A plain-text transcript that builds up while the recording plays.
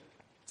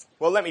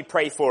Well, let me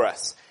pray for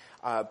us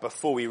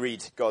before we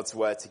read God's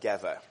word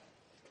together.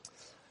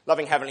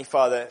 Loving Heavenly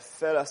Father,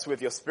 fill us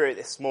with your Spirit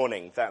this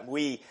morning that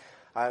we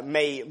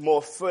may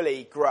more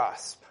fully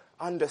grasp,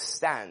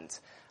 understand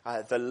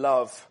the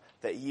love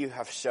that you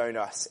have shown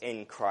us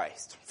in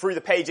Christ. Through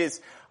the pages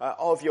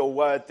of your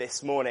word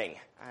this morning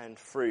and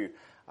through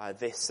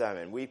this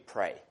sermon, we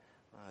pray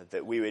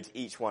that we would,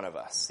 each one of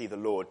us, see the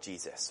Lord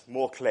Jesus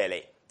more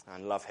clearly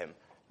and love him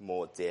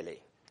more dearly.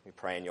 We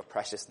pray in your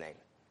precious name.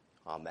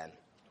 Amen.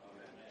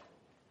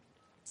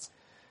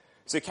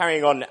 So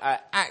carrying on,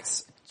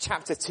 Acts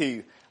chapter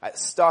 2,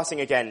 starting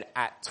again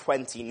at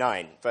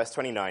 29, verse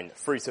 29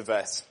 through to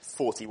verse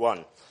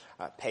 41,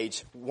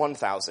 page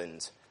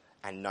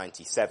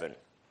 1097,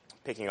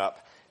 picking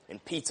up in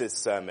Peter's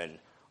sermon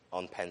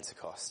on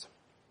Pentecost.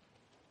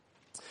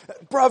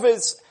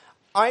 Brothers,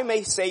 I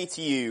may say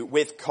to you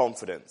with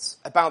confidence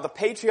about the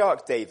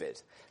patriarch David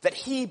that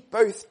he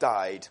both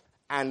died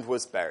and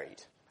was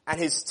buried, and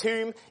his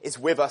tomb is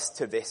with us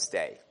to this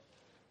day.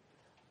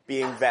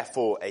 Being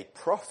therefore a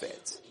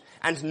prophet,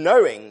 and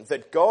knowing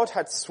that God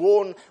had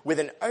sworn with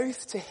an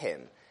oath to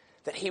him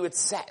that he would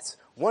set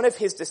one of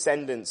his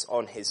descendants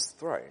on his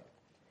throne,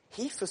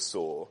 he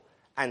foresaw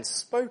and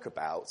spoke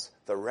about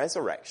the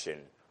resurrection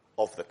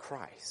of the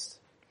Christ,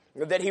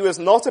 that he was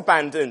not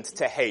abandoned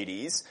to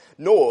Hades,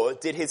 nor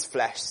did his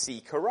flesh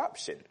see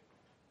corruption.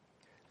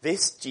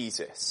 This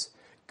Jesus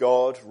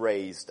God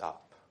raised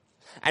up,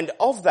 and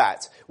of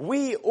that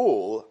we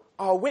all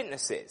are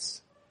witnesses.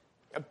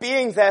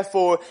 Being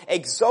therefore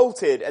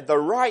exalted at the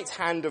right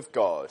hand of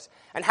God,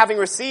 and having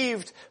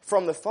received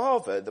from the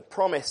Father the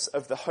promise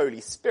of the Holy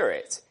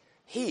Spirit,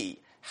 he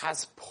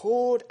has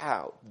poured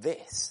out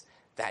this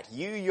that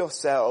you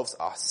yourselves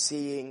are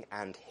seeing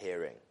and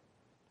hearing.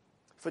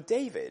 For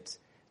David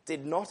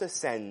did not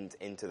ascend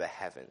into the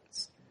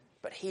heavens,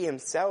 but he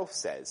himself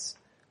says,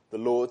 the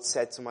Lord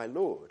said to my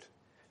Lord,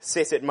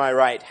 sit at my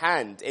right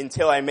hand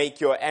until I make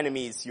your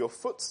enemies your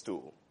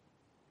footstool.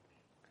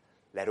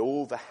 Let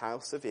all the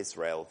house of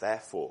Israel,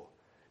 therefore,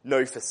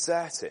 know for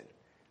certain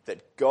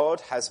that God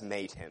has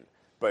made him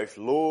both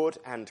Lord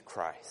and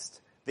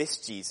Christ, this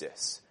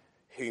Jesus,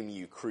 whom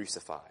you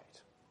crucified.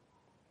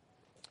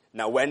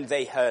 Now when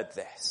they heard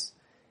this,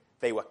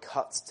 they were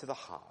cut to the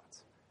heart,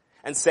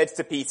 and said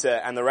to Peter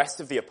and the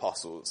rest of the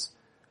apostles,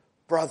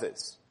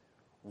 brothers,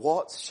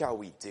 what shall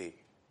we do?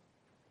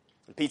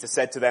 And Peter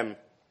said to them,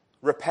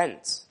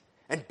 repent,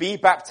 and be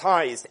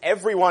baptized,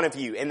 every one of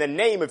you, in the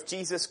name of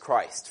Jesus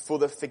Christ, for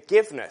the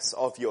forgiveness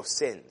of your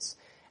sins,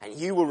 and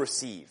you will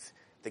receive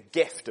the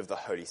gift of the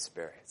Holy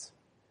Spirit.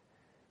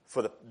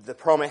 For the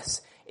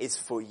promise is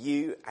for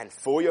you and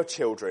for your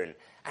children,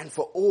 and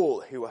for all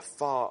who are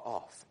far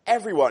off,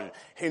 everyone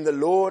whom the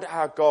Lord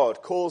our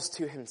God calls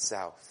to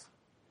himself.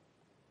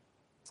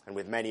 And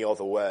with many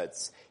other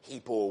words he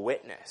bore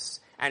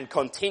witness, and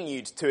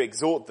continued to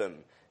exhort them,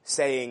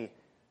 saying,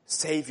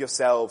 save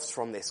yourselves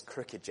from this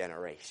crooked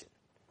generation.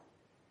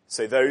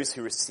 So those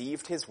who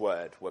received his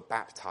word were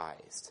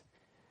baptized,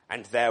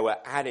 and there were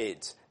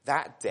added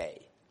that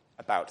day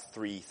about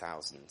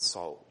 3,000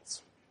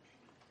 souls.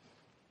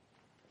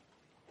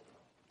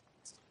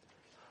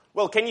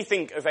 Well, can you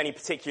think of any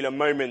particular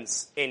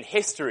moments in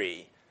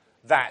history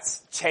that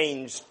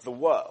changed the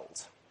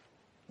world?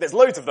 There's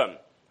loads of them,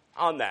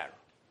 aren't there?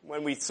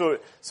 When we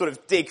sort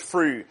of dig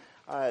through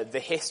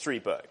the history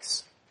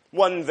books.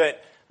 One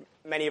that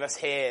many of us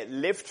here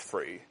lived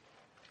through,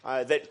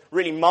 that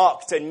really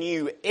marked a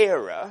new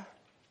era,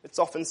 it's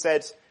often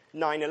said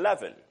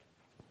 9/11,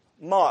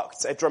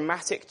 marked a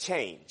dramatic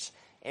change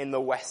in the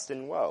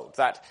Western world.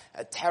 That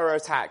a terror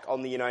attack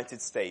on the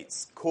United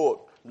States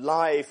caught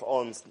live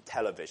on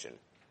television.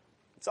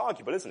 It's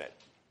arguable, isn't it,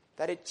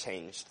 that it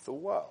changed the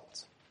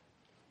world.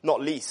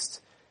 Not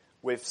least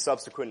with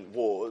subsequent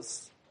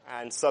wars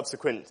and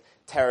subsequent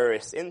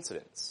terrorist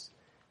incidents.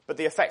 But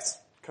the effects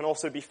can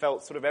also be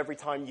felt sort of every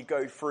time you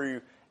go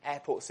through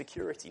airport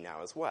security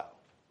now as well.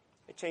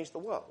 It changed the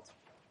world.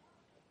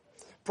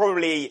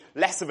 Probably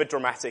less of a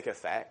dramatic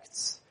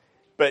effect,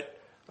 but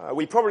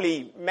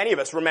many of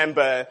us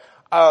remember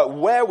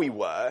where we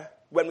were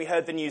when we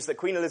heard the news that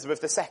Queen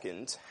Elizabeth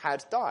II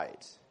had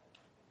died.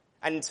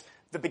 And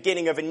the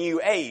beginning of a new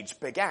age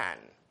began,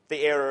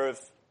 the era of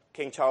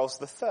King Charles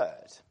III.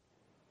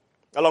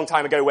 A long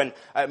time ago when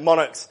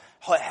monarchs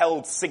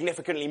held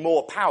significantly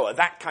more power,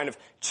 that kind of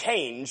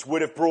change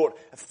would have brought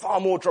a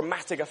far more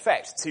dramatic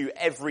effect to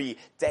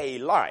everyday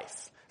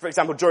life. For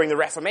example, during the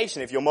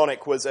Reformation, if your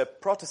monarch was a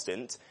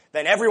Protestant,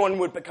 then everyone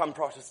would become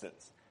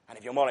Protestants. And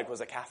if your monarch was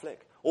a Catholic,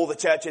 all the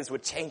churches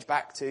would change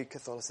back to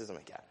Catholicism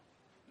again.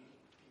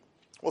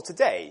 Well,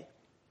 today,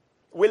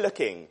 we're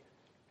looking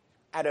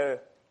at a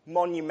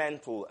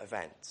monumental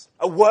event,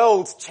 a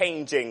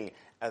world-changing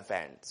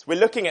event. We're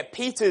looking at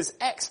Peter's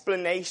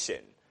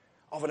explanation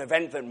of an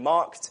event that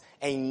marked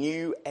a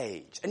new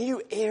age, a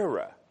new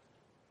era,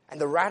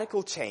 and the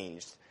radical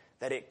change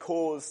that it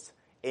caused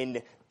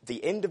in the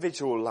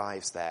individual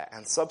lives there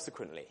and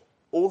subsequently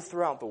all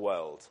throughout the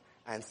world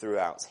and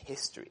throughout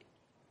history.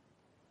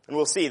 And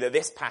we'll see that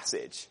this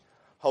passage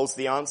holds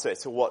the answer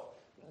to what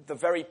the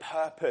very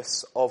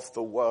purpose of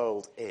the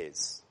world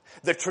is,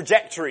 the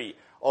trajectory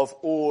of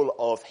all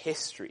of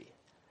history,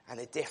 and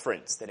the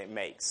difference that it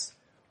makes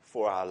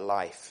for our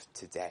life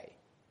today.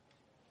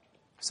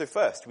 So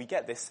first, we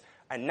get this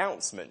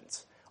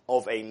announcement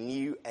of a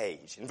new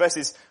age. In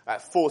verses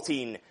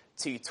 14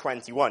 to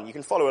 21, you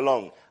can follow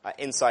along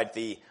inside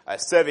the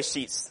service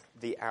sheets,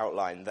 the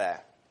outline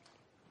there.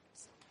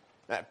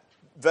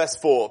 Verse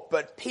 4,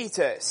 but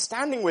Peter,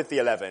 standing with the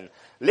 11,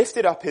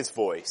 lifted up his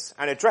voice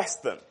and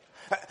addressed them.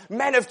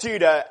 Men of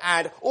Judah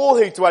and all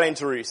who dwell in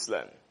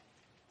Jerusalem.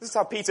 This is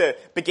how Peter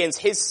begins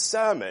his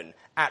sermon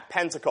at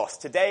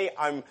Pentecost. Today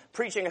I'm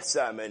preaching a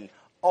sermon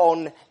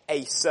on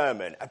a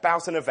sermon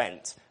about an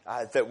event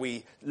that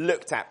we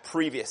looked at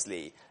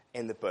previously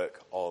in the book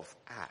of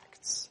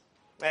Acts.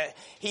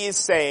 He is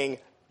saying,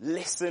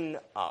 listen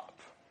up.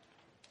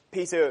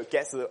 Peter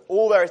gets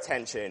all their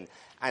attention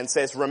and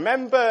says,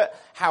 remember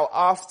how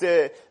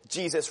after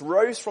Jesus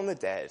rose from the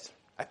dead,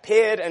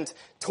 appeared and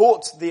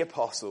taught the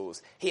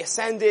apostles, he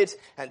ascended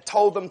and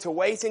told them to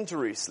wait in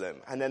Jerusalem,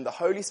 and then the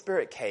Holy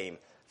Spirit came,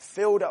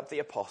 filled up the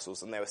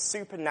apostles, and they were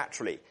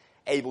supernaturally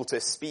able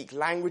to speak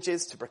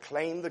languages to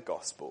proclaim the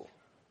gospel.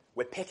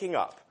 We're picking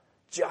up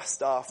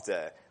just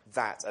after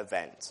that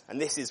event, and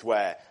this is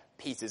where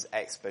Peter's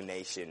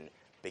explanation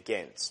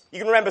begins. You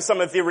can remember some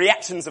of the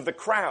reactions of the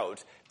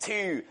crowd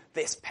to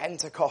this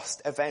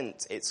Pentecost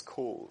event, it's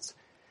called.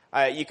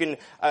 You can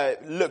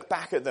look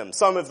back at them.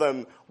 Some of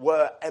them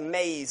were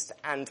amazed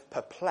and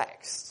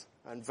perplexed.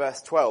 And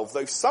verse 12,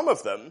 though some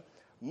of them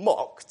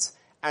mocked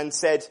and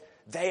said,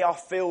 they are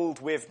filled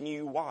with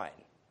new wine.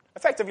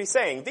 Effectively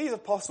saying, these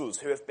apostles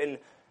who have been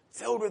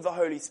filled with the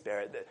Holy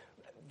Spirit,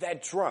 they're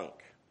drunk.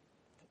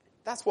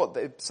 That's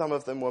what some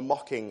of them were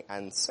mocking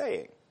and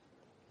saying.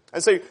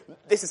 And so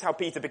this is how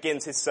Peter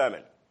begins his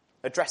sermon,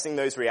 addressing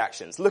those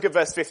reactions. Look at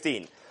verse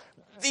 15.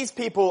 These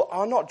people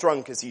are not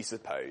drunk as you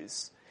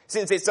suppose,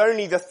 since it's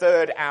only the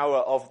third hour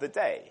of the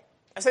day.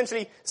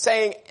 Essentially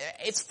saying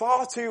it's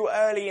far too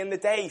early in the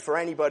day for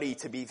anybody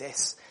to be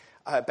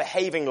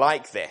behaving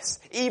like this.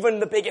 Even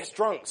the biggest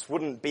drunks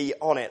wouldn't be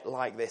on it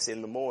like this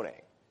in the morning.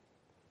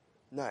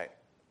 No.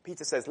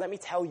 Peter says, let me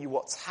tell you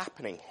what's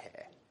happening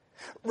here.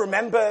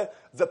 Remember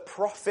the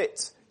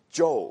prophet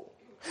Joel.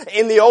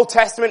 In the Old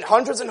Testament,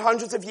 hundreds and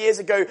hundreds of years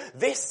ago,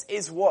 this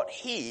is what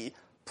he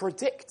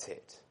predicted.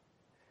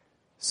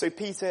 So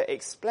Peter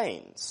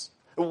explains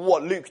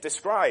what Luke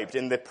described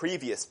in the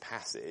previous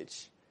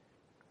passage.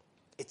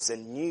 It's a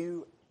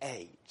new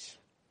age.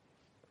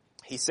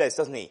 He says,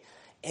 doesn't he?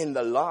 In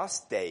the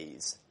last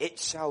days, it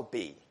shall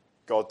be,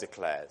 God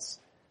declares,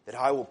 that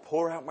I will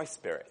pour out my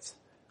spirit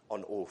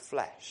on all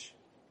flesh.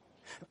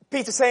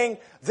 Peter saying,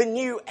 the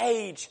new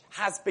age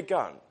has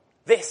begun.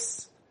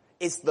 This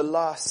is the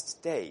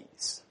last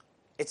days.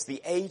 It's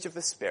the age of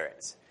the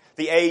Spirit.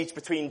 The age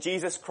between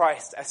Jesus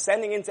Christ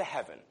ascending into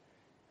heaven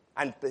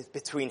and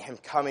between him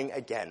coming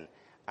again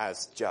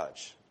as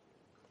judge.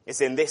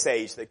 It's in this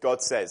age that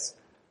God says,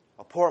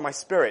 I'll pour out my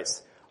spirit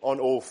on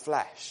all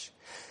flesh.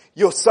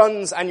 Your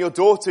sons and your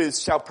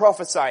daughters shall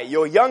prophesy.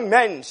 Your young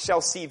men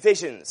shall see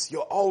visions.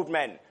 Your old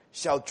men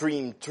shall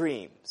dream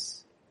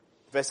dreams.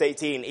 Verse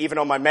 18, even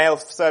on my male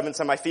servants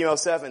and my female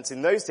servants,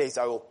 in those days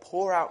I will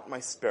pour out my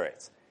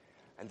spirit,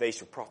 and they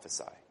shall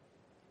prophesy.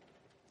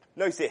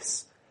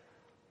 Notice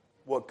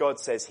what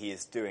God says he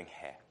is doing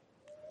here.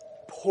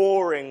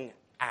 Pouring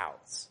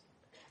out.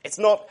 It's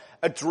not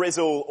a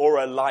drizzle or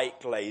a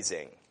light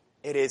glazing.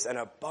 It is an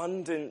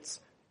abundant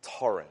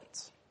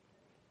torrent.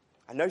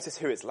 And notice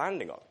who it's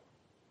landing on.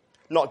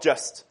 Not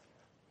just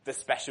the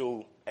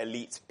special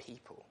elite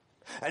people.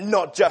 And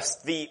not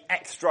just the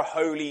extra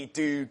holy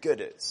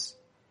do-gooders.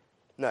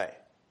 No.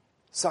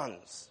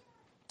 Sons,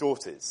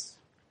 daughters,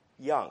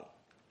 young,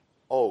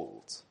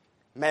 old,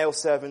 male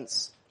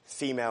servants,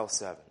 female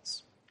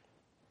servants.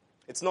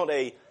 It's not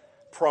a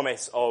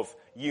promise of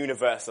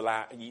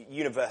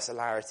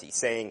universality,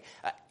 saying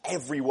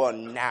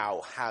everyone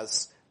now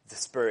has the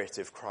Spirit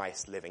of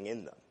Christ living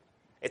in them.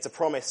 It's a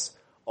promise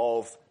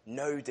of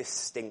no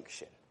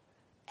distinction.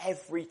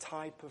 Every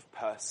type of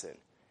person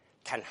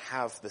can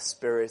have the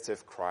Spirit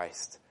of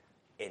Christ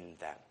in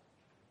them.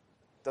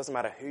 Doesn't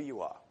matter who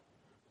you are,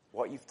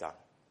 what you've done,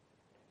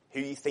 who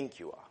you think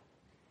you are.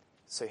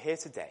 So here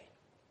today,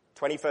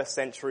 21st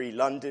century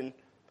London,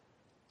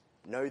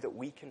 know that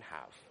we can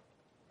have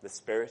the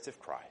Spirit of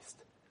Christ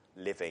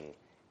living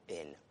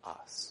in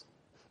us.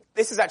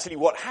 This is actually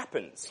what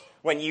happens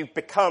when you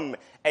become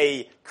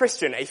a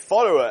Christian, a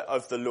follower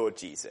of the Lord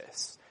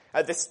Jesus.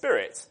 The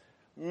Spirit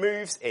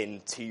moves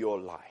into your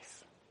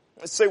life.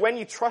 So when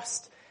you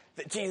trust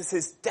that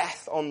Jesus'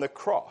 death on the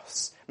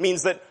cross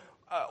means that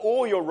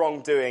all your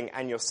wrongdoing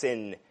and your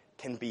sin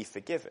can be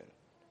forgiven,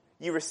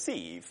 you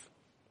receive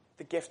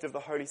the gift of the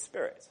Holy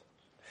Spirit.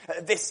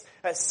 This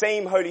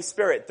same Holy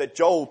Spirit that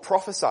Joel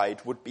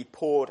prophesied would be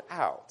poured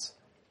out.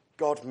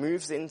 God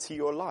moves into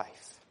your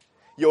life.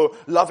 Your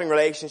loving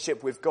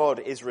relationship with God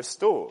is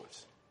restored.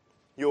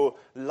 Your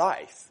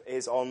life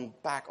is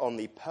back on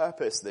the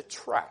purpose, the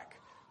track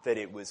that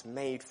it was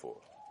made for.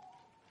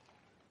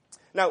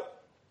 Now,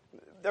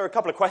 there are a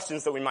couple of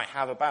questions that we might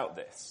have about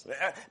this,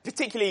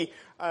 particularly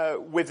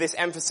with this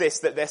emphasis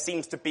that there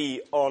seems to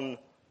be on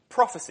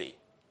prophecy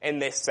in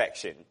this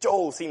section.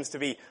 Joel seems to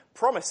be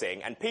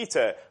promising, and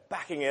Peter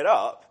backing it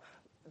up,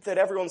 that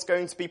everyone's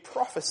going to be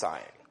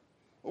prophesying.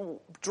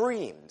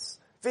 Dreams,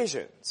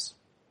 visions.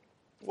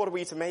 What are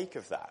we to make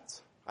of that?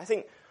 I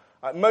think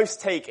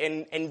most take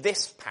in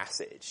this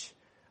passage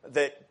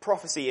that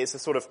prophecy is a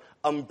sort of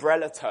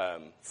umbrella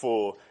term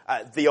for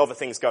the other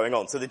things going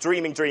on. So the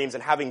dreaming dreams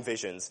and having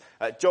visions.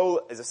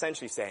 Joel is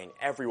essentially saying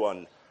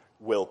everyone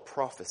will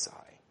prophesy.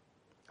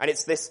 And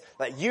it's this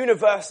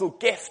universal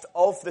gift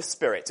of the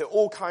Spirit to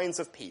all kinds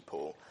of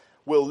people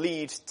will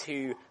lead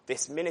to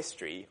this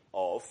ministry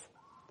of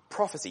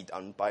prophecy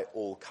done by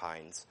all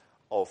kinds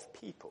of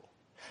people.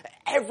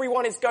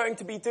 Everyone is going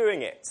to be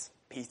doing it,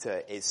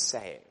 Peter is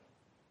saying.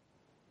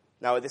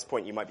 Now at this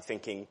point you might be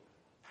thinking,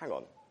 hang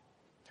on.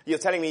 You're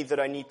telling me that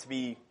I need to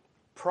be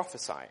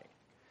prophesying.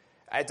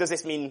 Does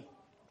this mean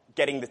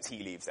getting the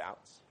tea leaves out?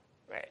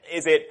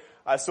 Is it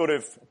a sort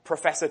of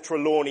Professor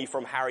Trelawney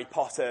from Harry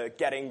Potter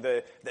getting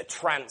the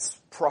trance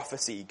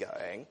prophecy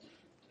going?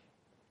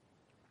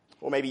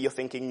 Or maybe you're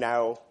thinking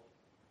now,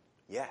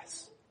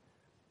 yes,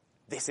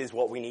 this is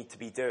what we need to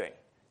be doing.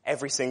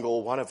 Every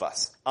single one of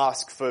us.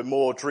 Ask for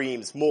more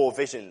dreams, more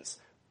visions.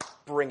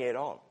 Bring it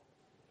on.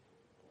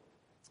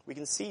 We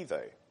can see, though,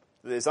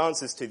 that there's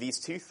answers to these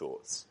two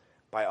thoughts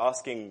by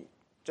asking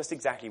just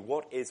exactly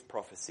what is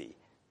prophecy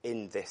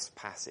in this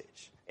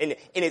passage, in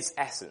its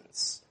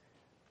essence.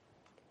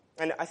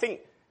 And I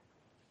think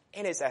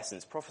in its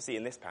essence, prophecy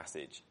in this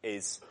passage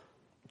is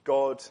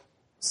God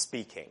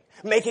speaking,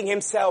 making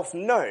himself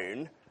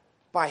known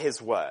by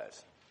his word.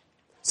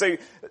 So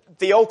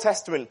the Old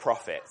Testament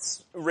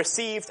prophets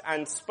received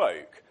and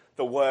spoke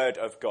the word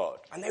of God,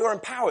 and they were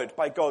empowered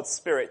by God's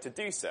Spirit to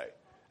do so.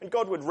 And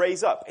God would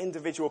raise up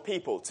individual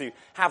people to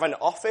have an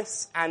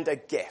office and a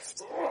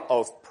gift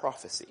of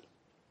prophecy.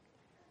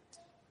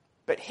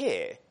 But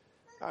here,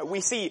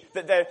 we see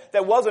that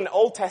there was an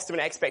Old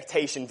Testament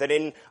expectation that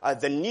in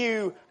the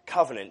new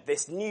covenant,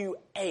 this new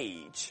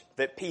age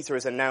that Peter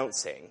is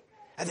announcing,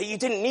 that you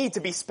didn't need to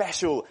be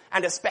special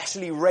and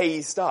especially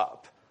raised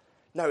up.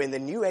 No, in the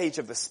new age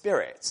of the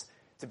Spirit,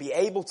 to be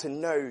able to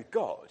know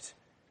God,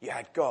 you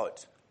had God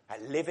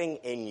living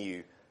in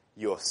you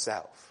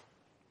yourself.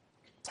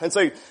 And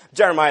so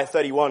Jeremiah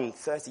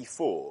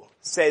 31:34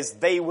 says,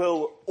 they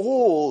will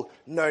all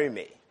know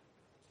me.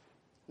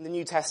 And the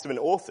New Testament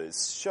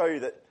authors show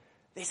that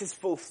this is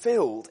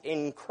fulfilled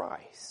in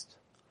Christ.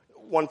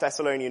 1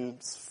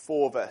 Thessalonians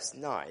 4 verse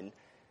 9,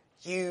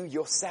 you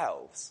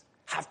yourselves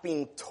have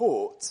been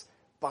taught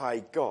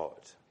by God.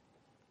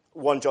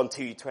 1 John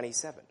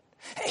 2:27,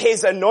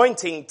 his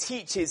anointing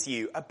teaches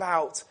you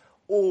about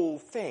all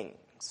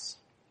things.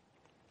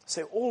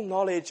 So all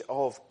knowledge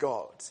of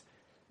God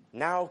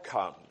now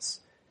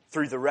comes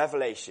through the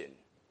revelation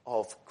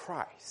of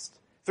Christ,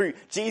 through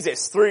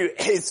Jesus, through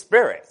his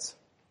Spirit.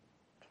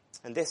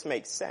 And this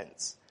makes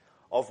sense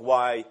of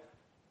why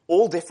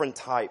all different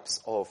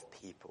types of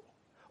people,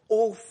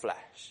 all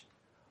flesh,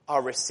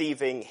 are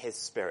receiving his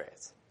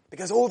Spirit.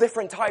 Because all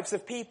different types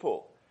of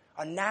people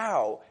are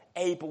now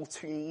able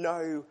to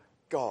know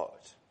God.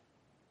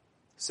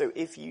 So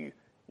if you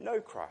know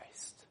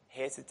Christ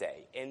here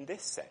today, in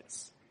this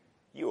sense,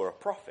 you are a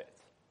prophet.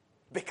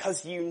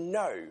 Because you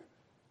know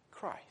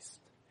Christ.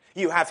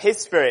 You have his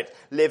Spirit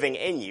living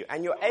in you,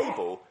 and you're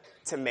able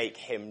to make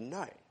him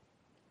known.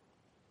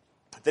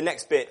 The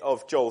next bit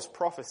of Joel's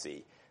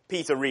prophecy,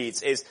 Peter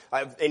reads, is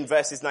in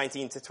verses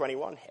 19 to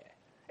 21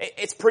 here.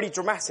 It's pretty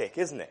dramatic,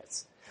 isn't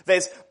it?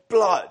 There's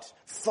blood,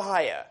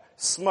 fire,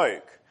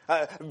 smoke.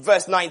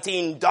 Verse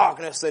 19,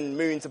 darkness and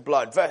moon to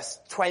blood. Verse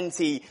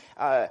 20,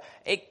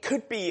 it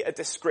could be a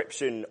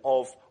description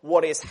of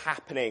what is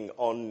happening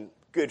on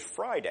Good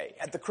Friday,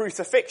 at the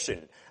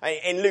crucifixion,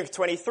 in Luke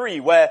 23,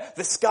 where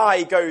the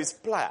sky goes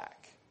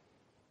black.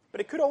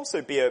 But it could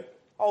also be an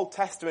Old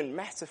Testament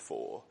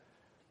metaphor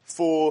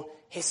for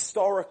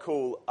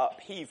historical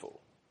upheaval.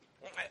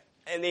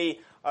 In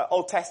the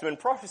Old Testament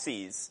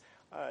prophecies,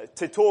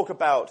 to talk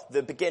about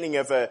the beginning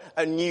of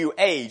a new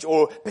age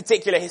or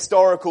particular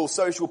historical,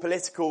 social,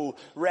 political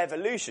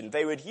revolution,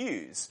 they would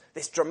use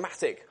this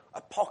dramatic,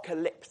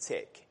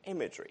 apocalyptic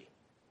imagery.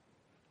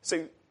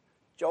 So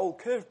Joel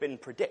could have been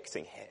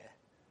predicting here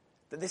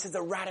that this is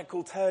a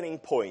radical turning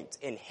point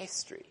in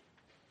history.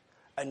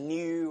 A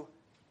new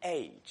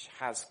age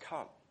has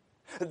come.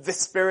 The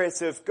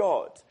Spirit of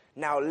God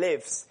now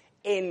lives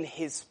in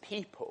his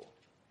people.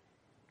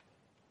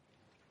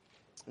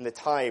 In the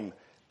time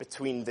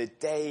between the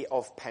day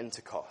of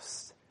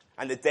Pentecost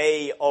and the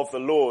day of the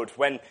Lord,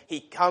 when he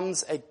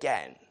comes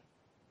again,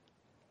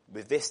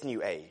 with this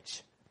new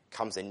age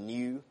comes a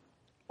new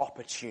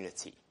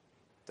opportunity,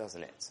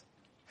 doesn't it?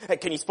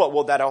 Can you spot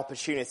what that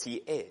opportunity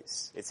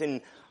is? It's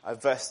in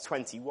verse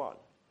 21,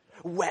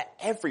 where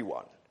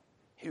everyone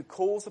who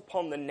calls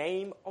upon the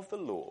name of the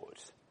Lord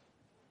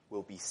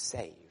will be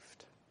saved.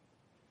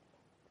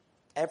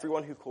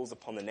 Everyone who calls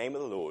upon the name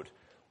of the Lord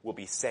will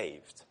be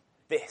saved.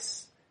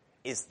 This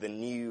is the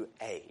new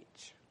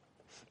age.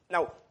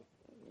 Now,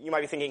 you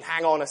might be thinking,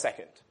 hang on a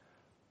second.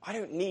 I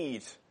don't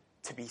need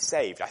to be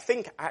saved. I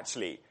think,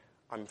 actually,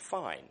 I'm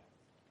fine.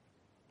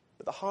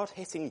 But the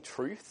hard-hitting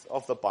truth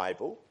of the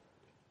Bible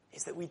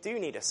is that we do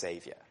need a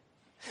Savior.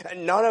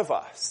 And none of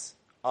us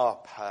are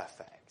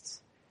perfect.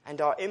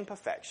 And our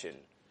imperfection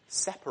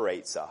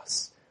separates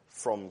us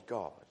from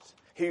God,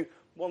 who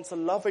wants a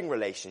loving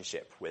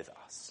relationship with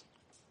us.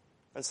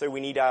 And so we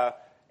need our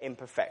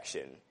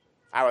imperfection,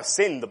 our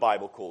sin, the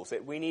Bible calls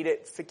it, we need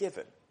it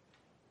forgiven.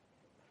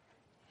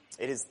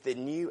 It is the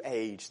new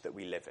age that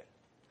we live in.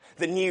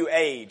 The new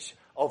age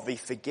of the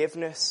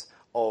forgiveness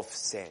of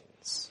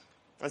sins.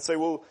 And so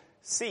we'll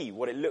see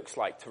what it looks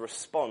like to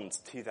respond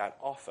to that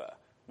offer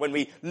when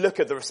we look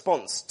at the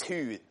response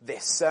to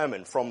this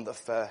sermon from the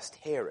first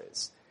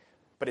hearers.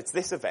 But it's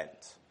this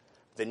event,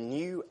 the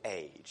new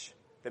age,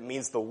 that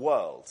means the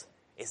world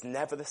is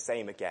never the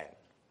same again,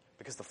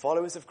 because the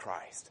followers of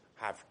Christ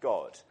have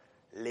God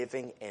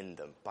living in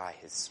them by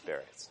his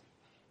Spirit.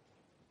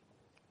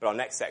 But our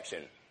next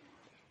section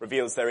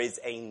reveals there is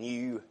a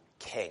new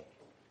king.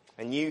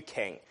 A new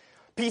king.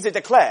 Peter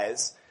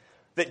declares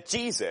that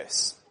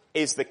Jesus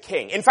is the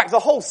king. In fact, the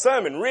whole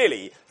sermon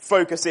really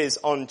focuses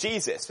on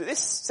Jesus. But this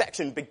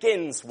section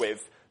begins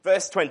with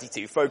verse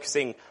 22,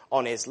 focusing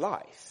on his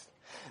life.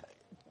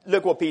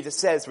 Look what Peter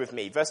says with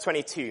me. Verse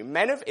 22,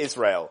 "Men of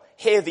Israel,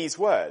 hear these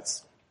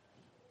words.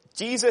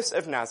 Jesus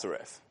of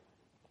Nazareth,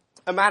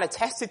 a man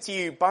attested to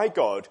you by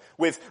God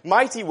with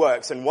mighty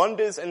works and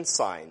wonders and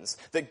signs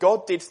that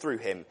God did through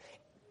him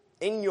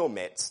in your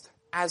midst,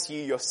 as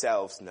you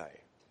yourselves know."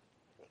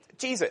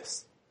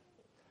 Jesus,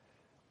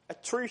 a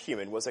true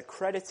human, was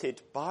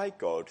accredited by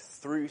God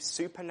through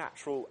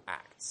supernatural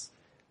acts,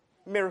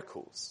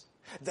 miracles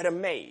that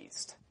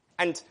amazed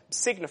and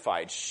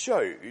signified,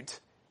 showed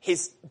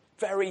his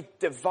very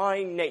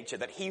divine nature,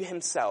 that he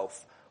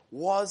himself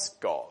was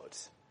God,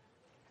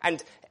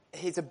 and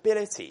his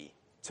ability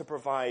to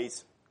provide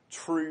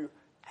true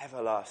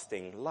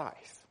everlasting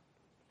life.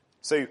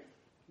 So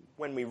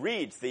when we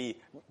read the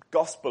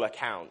gospel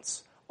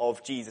accounts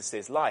of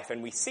Jesus' life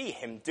and we see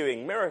him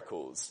doing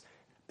miracles,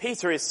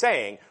 Peter is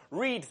saying,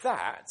 read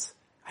that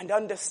and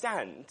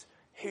understand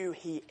who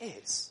he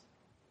is.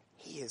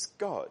 He is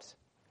God.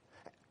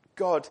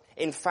 God,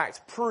 in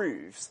fact,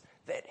 proves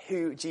that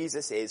who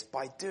Jesus is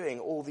by doing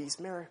all these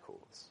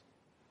miracles.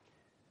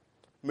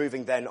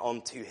 Moving then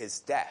on to his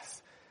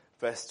death,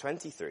 verse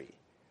 23.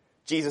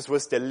 Jesus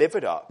was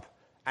delivered up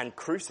and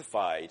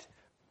crucified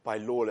by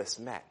lawless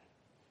men.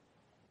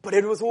 But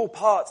it was all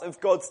part of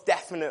God's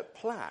definite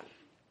plan.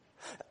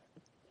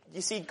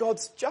 You see,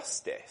 God's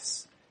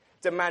justice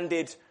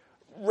demanded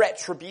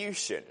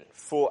retribution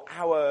for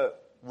our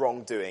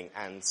wrongdoing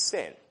and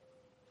sin.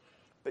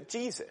 But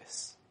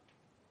Jesus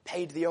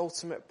paid the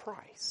ultimate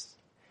price,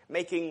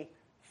 making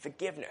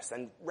forgiveness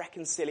and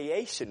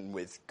reconciliation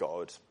with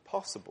God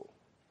possible.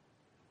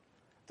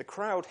 The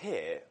crowd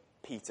here,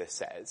 Peter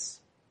says,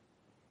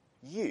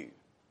 you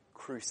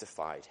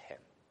crucified him.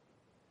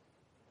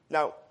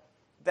 Now,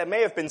 there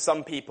may have been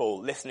some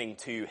people listening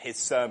to his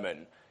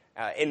sermon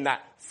in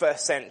that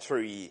first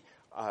century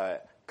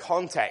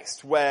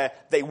context where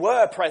they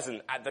were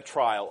present at the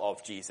trial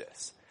of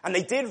Jesus. And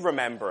they did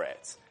remember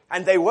it.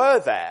 And they were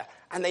there.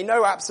 And they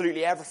know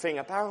absolutely everything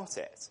about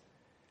it.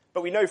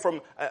 But we know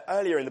from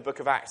earlier in the book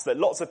of Acts that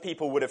lots of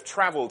people would have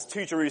traveled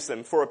to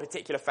Jerusalem for a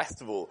particular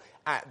festival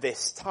at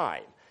this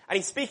time. And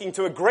he's speaking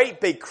to a great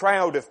big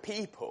crowd of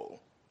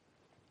people.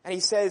 And he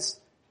says,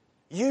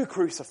 you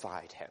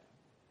crucified him.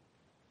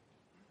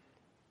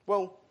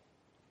 Well,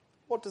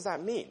 what does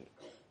that mean?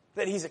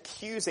 That he's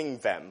accusing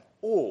them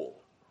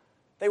all.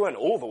 They weren't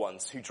all the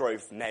ones who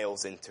drove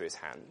nails into his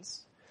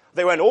hands.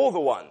 They weren't all the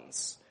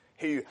ones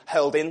who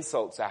hurled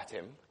insults at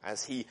him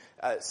as he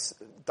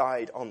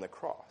died on the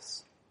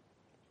cross.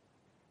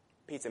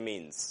 Peter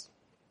means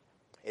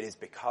it is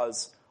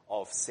because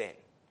of sin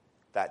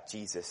that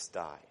Jesus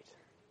died.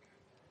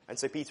 And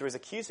so Peter is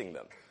accusing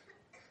them.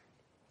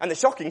 And the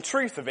shocking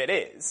truth of it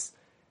is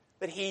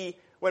that he,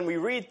 when we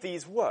read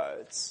these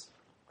words,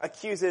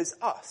 accuses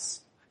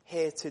us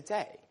here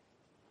today.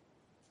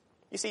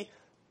 You see,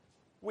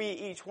 we,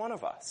 each one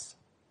of us,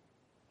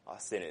 are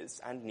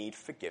sinners and need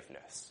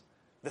forgiveness.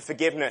 The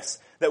forgiveness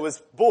that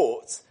was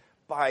bought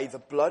by the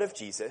blood of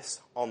Jesus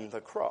on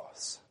the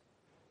cross.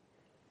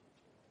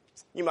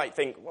 You might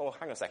think, well,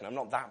 hang on a second, I'm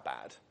not that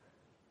bad.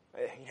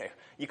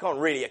 You can't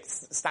really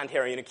stand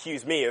here and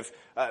accuse me of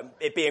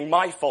it being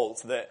my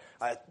fault that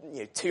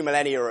 2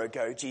 millennia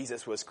ago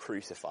Jesus was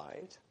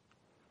crucified.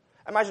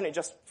 Imagine it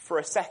just for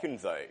a second,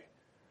 though,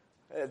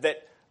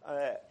 that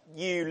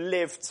you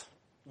lived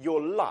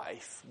your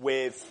life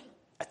with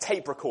a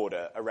tape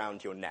recorder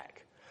around your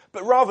neck.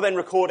 But rather than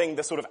recording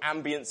the sort of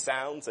ambient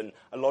sounds and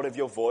a lot of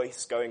your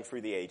voice going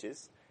through the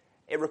ages,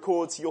 it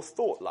records your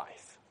thought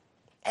life.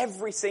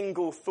 Every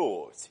single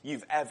thought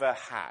you've ever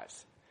had.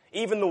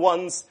 Even the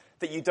ones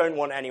that you don't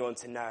want anyone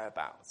to know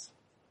about.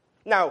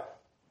 Now,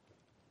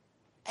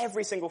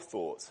 every single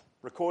thought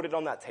recorded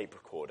on that tape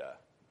recorder,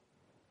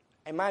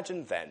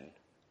 imagine then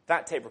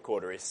that tape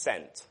recorder is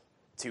sent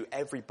to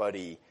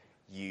everybody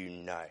you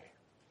know.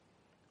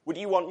 Would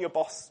you want your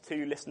boss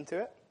to listen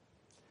to it?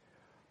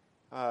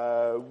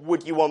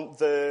 Would you want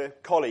the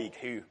colleague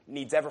who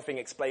needs everything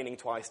explaining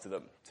twice to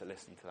them to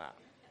listen to that?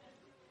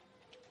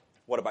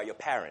 What about your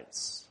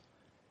parents,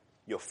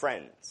 your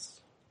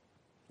friends,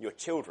 your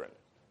children,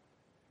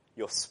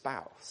 your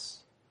spouse?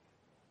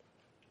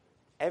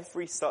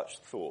 Every such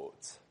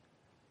thought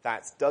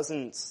that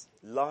doesn't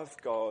love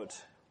God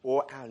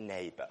or our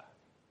neighbor,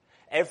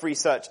 every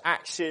such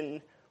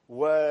action,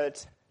 word,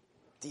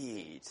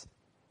 deed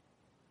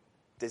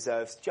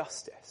deserves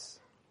justice.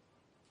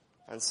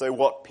 And so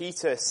what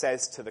Peter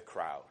says to the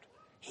crowd,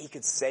 he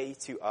could say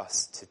to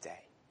us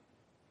today.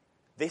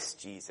 This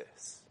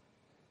Jesus,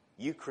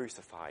 you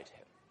crucified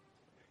him.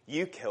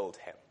 You killed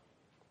him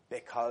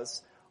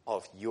because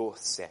of your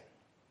sin.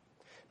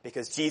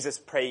 Because Jesus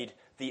paid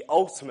the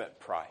ultimate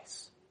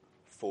price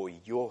for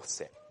your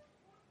sin.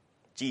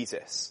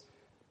 Jesus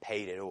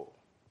paid it all.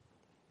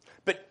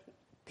 But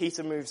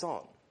Peter moves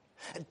on.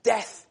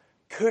 Death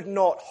could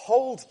not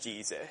hold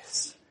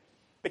Jesus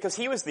because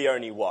he was the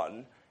only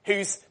one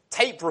whose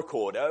tape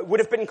recorder would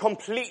have been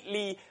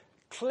completely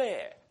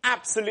clear,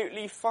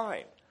 absolutely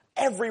fine.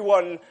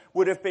 Everyone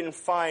would have been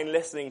fine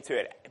listening to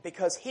it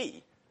because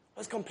he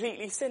was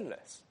completely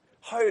sinless,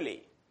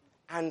 holy,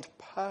 and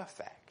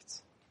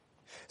perfect.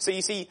 So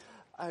you see,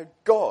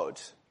 God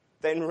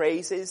then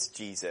raises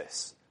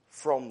Jesus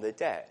from the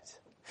dead.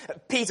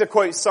 Peter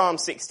quotes Psalm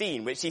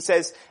 16, which he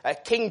says,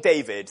 King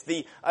David,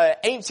 the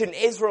ancient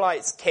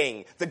Israelites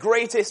king, the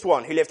greatest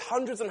one who lived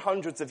hundreds and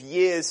hundreds of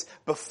years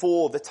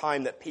before the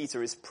time that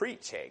Peter is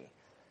preaching.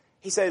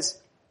 He says,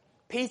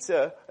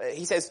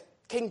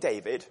 King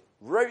David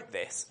wrote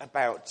this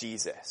about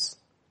Jesus.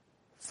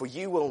 For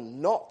you will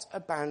not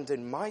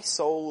abandon my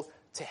soul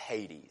to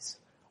Hades,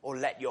 or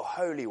let your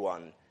Holy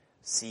One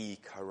see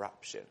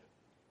corruption.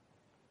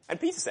 And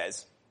Peter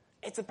says,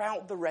 it's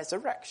about the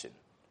resurrection.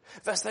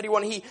 Verse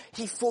 31,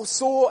 he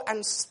foresaw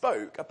and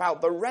spoke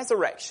about the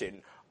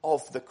resurrection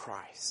of the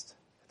Christ.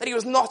 That he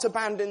was not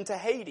abandoned to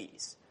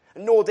Hades,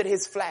 nor did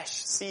his flesh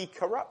see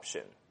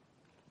corruption.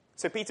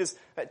 So Peter's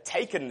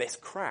taken this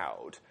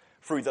crowd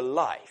through the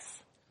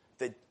life,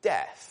 the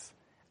death,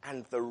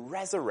 and the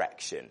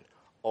resurrection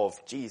of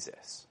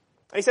Jesus.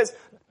 And he says,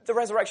 the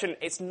resurrection,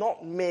 it's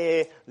not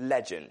mere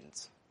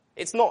legend.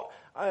 It's not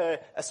a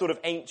sort of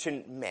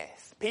ancient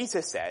myth.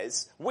 Peter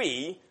says,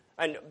 we,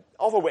 and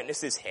other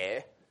witnesses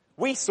here,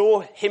 we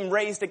saw him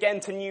raised again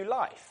to new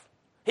life.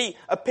 He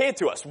appeared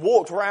to us,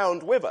 walked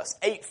around with us,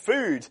 ate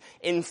food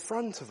in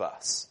front of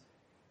us.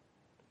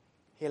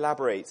 He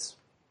elaborates,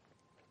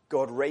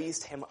 God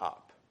raised him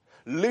up,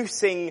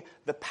 loosing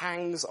the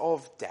pangs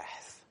of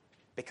death,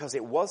 because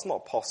it was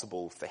not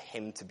possible for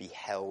him to be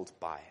held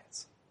by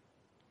it.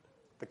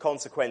 The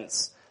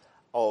consequence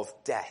of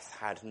death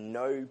had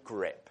no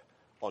grip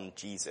on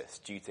Jesus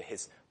due to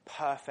his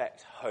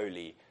perfect,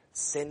 holy,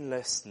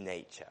 sinless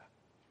nature.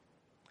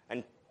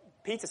 And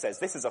Peter says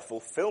this is a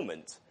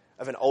fulfillment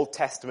of an Old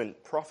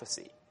Testament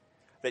prophecy,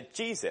 that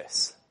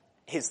Jesus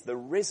is the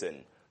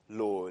risen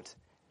Lord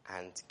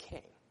and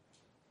King.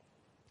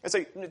 And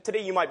so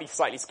today you might be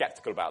slightly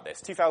skeptical about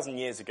this. 2,000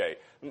 years ago,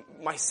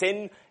 my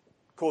sin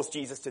caused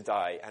Jesus to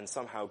die, and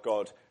somehow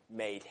God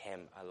made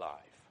him alive.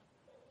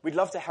 We'd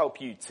love to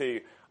help you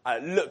to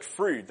look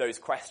through those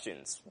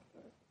questions,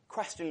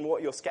 question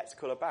what you're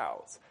skeptical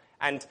about,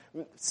 and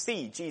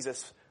see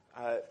Jesus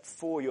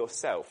for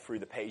yourself through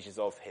the pages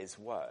of his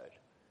word.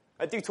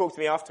 Do talk to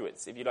me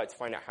afterwards if you'd like to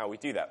find out how we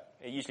do that.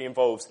 It usually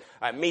involves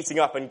meeting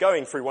up and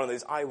going through one of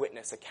those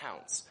eyewitness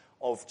accounts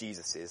of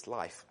Jesus'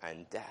 life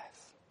and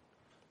death.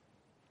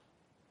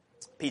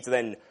 Peter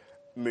then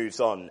moves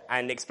on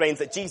and explains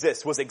that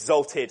Jesus was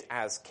exalted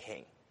as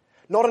king.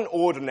 Not an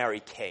ordinary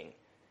king,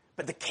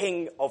 but the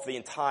king of the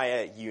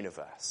entire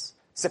universe,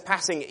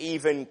 surpassing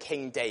even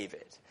King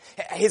David.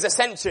 His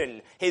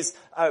ascension, his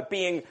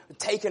being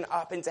taken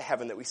up into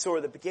heaven that we saw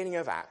at the beginning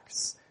of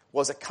Acts,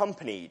 was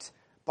accompanied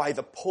by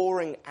the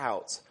pouring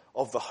out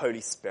of the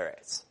Holy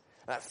Spirit,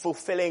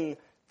 fulfilling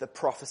the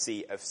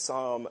prophecy of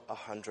Psalm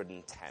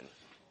 110.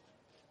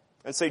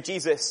 And so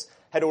Jesus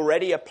had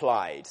already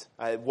applied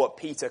what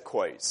Peter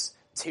quotes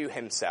to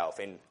himself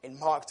in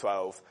Mark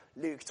 12,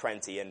 Luke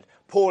 20, and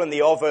Paul and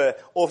the other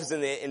authors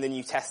in the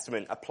New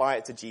Testament apply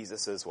it to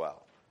Jesus as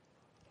well.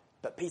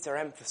 But Peter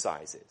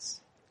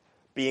emphasizes,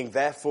 being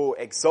therefore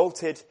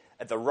exalted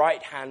at the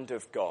right hand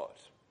of God.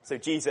 So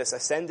Jesus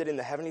ascended in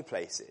the heavenly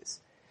places,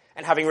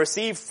 and having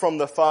received from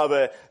the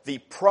Father the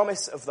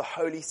promise of the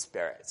Holy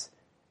Spirit,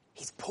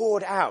 he's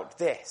poured out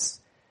this,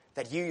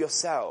 that you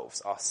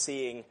yourselves are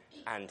seeing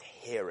and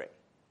hearing.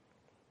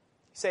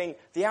 Saying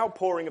the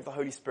outpouring of the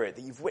Holy Spirit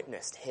that you've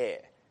witnessed here,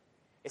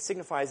 it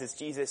signifies as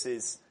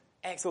Jesus'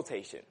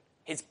 exaltation,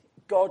 his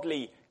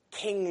godly,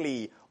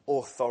 kingly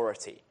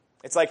authority.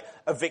 It's like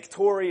a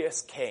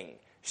victorious king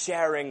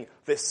sharing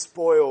the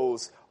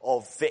spoils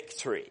of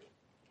victory.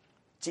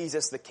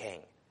 Jesus the King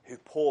who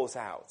pours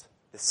out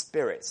the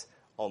Spirit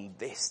on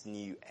this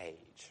new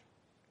age.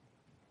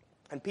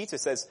 And Peter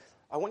says,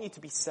 I want you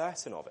to be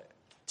certain of it.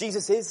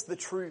 Jesus is the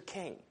true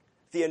King,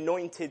 the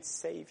anointed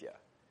Saviour.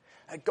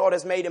 God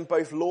has made him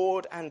both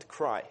Lord and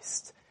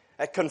Christ,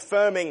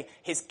 confirming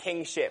his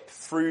kingship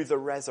through the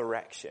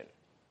resurrection.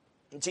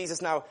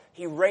 Jesus now,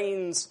 he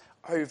reigns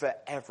over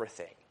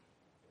everything,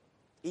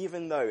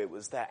 even though it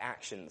was their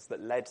actions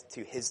that led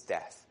to his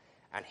death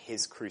and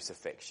his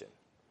crucifixion.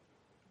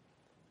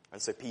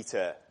 And so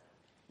Peter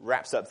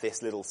wraps up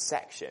this little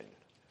section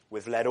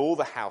with, "Let all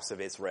the house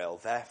of Israel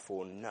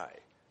therefore know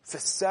for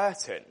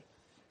certain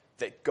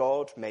that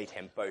God made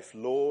him both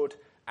Lord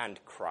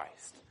and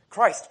Christ."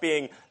 Christ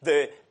being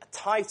the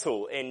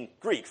title in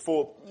Greek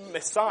for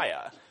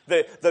Messiah,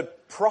 the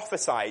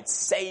prophesied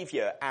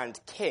Saviour and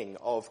King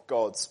of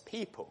God's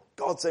people,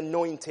 God's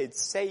anointed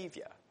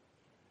Saviour.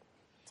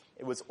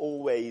 It was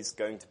always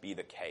going to be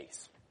the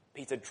case.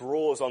 Peter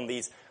draws on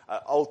these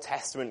Old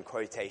Testament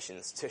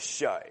quotations to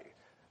show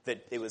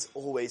that it was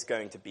always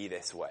going to be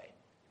this way.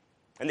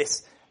 And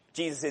this,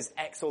 Jesus'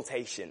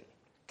 exaltation,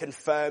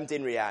 confirmed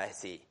in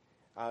reality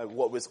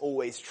what was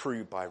always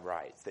true by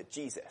right, that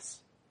Jesus,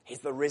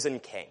 he's the risen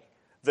King,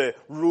 the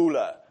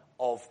ruler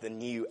of the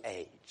new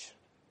age,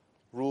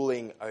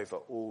 ruling over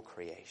all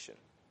creation.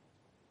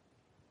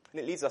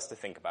 And it leads us to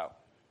think about,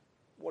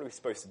 what are we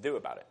supposed to do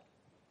about it?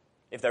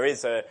 If there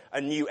is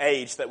a new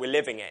age that we're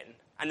living in,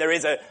 and there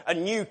is a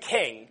new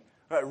king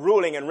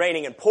ruling and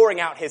reigning and pouring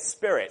out his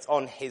Spirit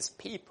on his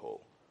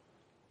people,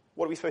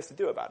 what are we supposed to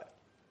do about it?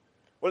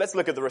 Well, let's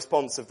look at the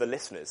response of the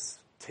listeners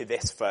to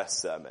this first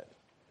sermon.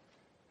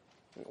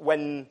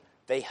 When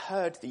they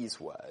heard these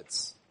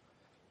words,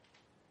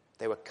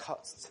 they were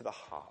cut to the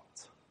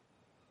heart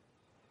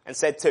and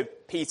said to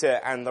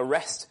Peter and the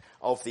rest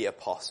of the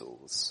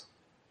apostles,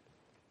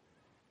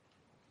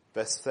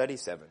 verse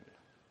 37,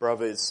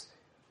 "Brothers,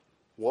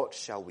 what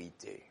shall we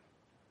do?"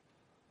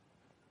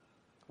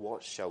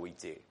 What shall we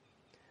do?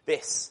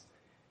 This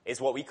is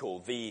what we call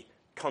the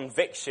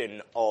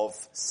conviction of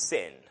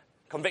sin,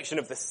 conviction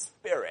of the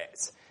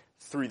Spirit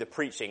through the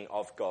preaching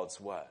of God's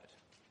word.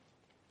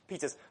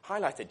 Peter's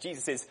highlighted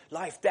Jesus'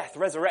 life, death,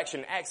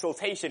 resurrection,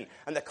 exaltation,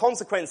 and the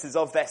consequences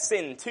of their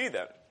sin to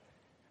them.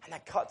 And they're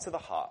cut to the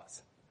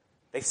heart.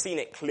 They've seen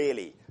it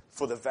clearly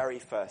for the very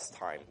first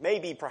time.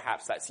 Maybe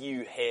perhaps that's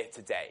you here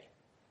today,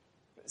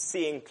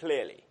 seeing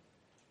clearly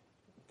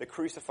the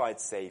crucified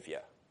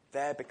Saviour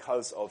there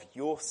because of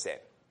your sin,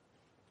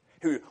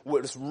 who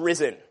was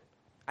risen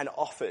and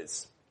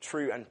offers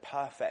true and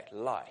perfect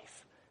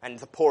life and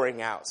the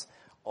pouring out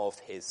of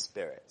his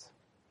Spirit.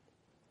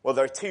 Well,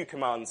 there are two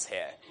commands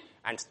here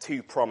and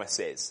two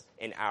promises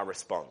in our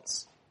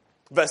response.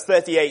 Verse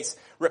 38,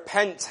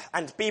 "Repent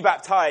and be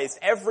baptized,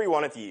 every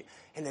one of you,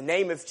 in the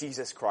name of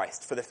Jesus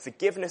Christ, for the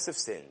forgiveness of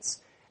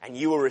sins, and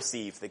you will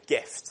receive the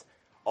gift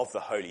of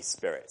the Holy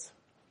Spirit."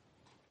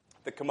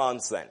 The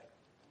commands then,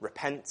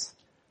 repent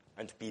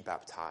and be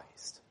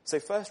baptized. So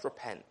first,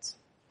 repent.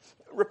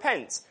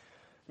 Repent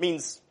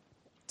means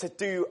to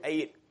do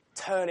a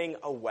turning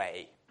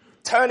away.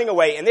 Turning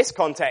away, in this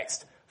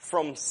context,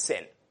 from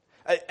sin.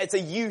 It's a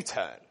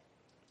U-turn.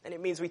 And it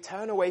means we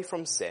turn away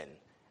from sin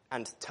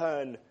and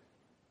turn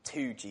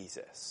to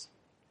Jesus.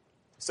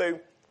 So,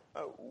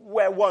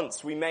 where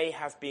once we may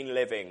have been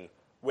living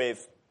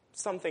with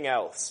something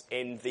else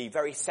in the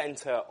very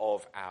center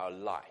of our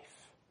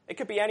life. It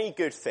could be any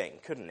good thing,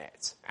 couldn't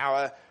it?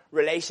 Our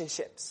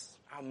relationships,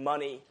 our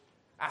money,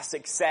 our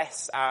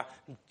success, our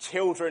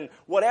children,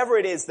 whatever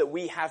it is that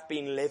we have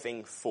been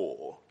living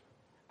for.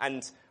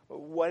 And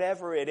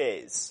whatever it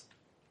is,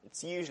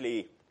 it's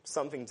usually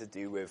something to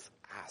do with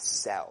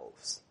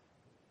ourselves.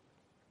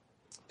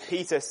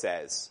 Peter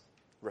says,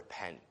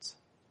 repent,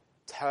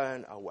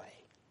 turn away.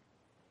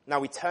 Now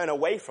we turn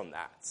away from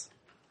that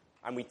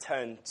and we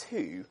turn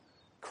to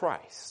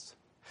Christ,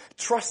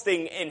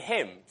 trusting in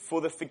him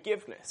for the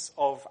forgiveness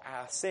of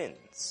our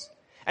sins.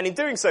 And in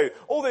doing so,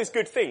 all those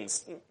good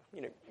things,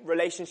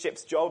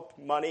 relationships, job,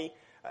 money,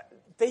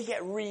 they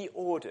get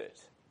reordered.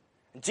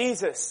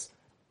 Jesus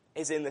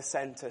is in the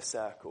center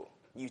circle.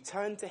 You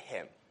turn to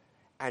him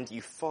and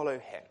you follow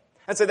him.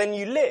 And so then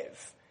you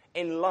live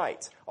in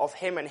light of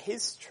him and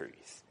his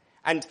truth.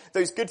 And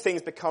those good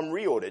things become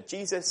reordered.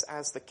 Jesus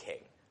as the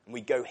king. And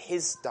we go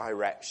his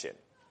direction.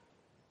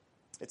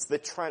 It's the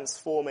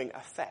transforming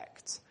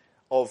effect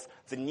of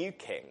the new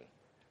king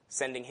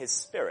sending his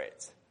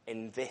Spirit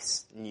in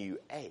this new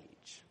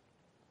age.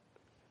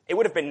 It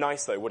would have been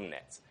nice though, wouldn't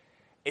it,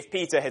 if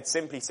Peter had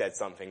simply said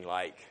something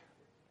like,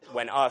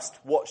 when asked,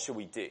 what shall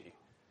we do?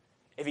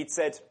 If he'd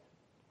said,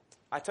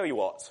 I tell you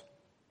what,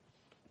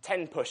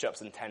 10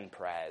 push-ups and 10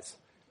 prayers,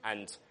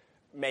 and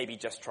maybe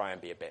just try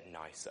and be a bit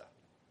nicer.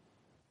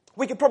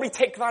 We could probably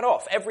tick that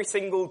off every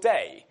single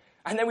day,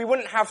 and then we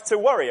wouldn't have to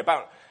worry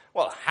about,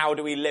 well, how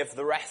do we live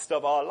the rest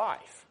of our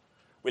life?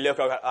 We look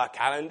at our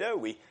calendar,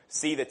 we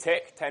see the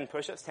tick, 10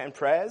 push-ups, 10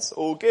 prayers,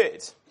 all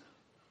good.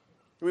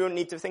 We wouldn't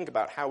need to think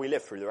about how we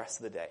live through the rest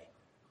of the day.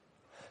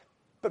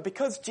 But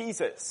because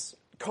Jesus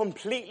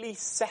completely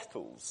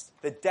settles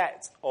the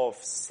debt of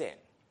sin,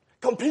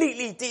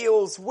 completely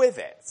deals with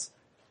it,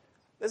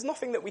 there's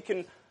nothing that we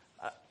can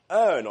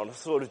earn on a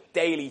sort of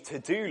daily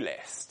to-do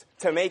list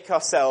to make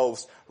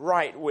ourselves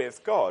right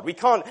with God. We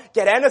can't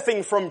get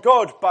anything from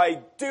God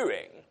by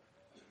doing.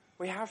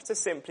 We have to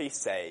simply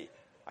say,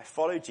 I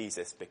follow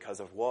Jesus because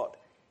of what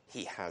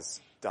he has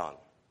done.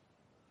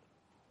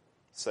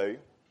 So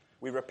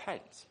we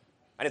repent.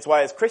 And it's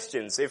why as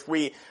Christians, if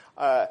we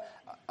are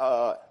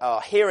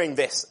hearing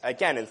this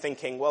again and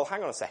thinking, well,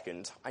 hang on a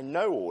second, I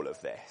know all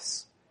of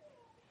this.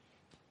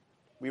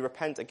 We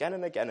repent again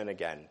and again and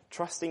again,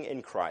 trusting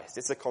in Christ.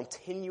 It's a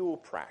continual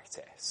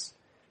practice.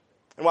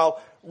 And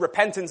while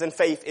repentance and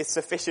faith is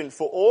sufficient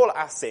for all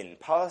our sin,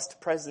 past,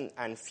 present,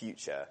 and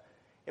future,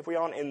 if we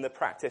aren't in the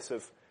practice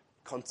of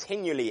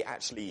continually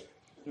actually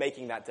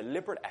making that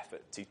deliberate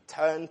effort to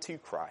turn to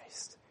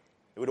Christ,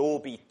 it would all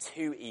be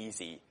too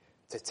easy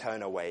to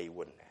turn away,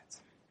 wouldn't it?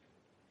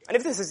 And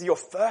if this is your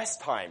first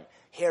time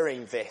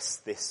hearing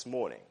this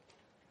morning,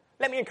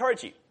 let me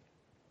encourage you.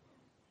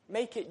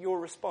 Make it your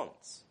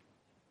response.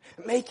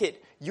 Make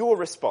it your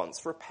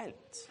response. Repent.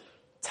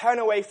 Turn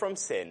away from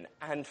sin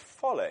and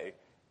follow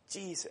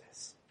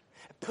Jesus.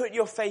 Put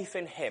your faith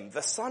in him,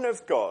 the Son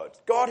of God,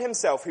 God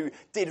himself, who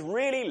did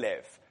really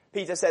live,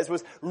 Peter says,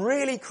 was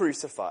really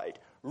crucified,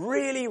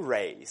 really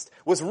raised,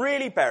 was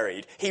really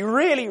buried, he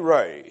really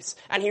rose,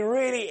 and he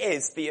really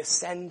is the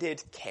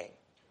ascended King.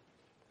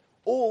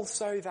 All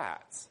so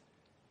that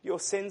your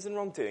sins and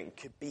wrongdoing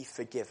could be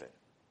forgiven.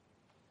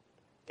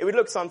 It would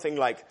look something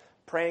like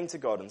praying to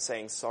God and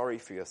saying sorry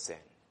for your sin,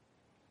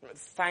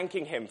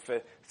 thanking him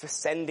for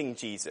sending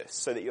Jesus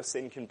so that your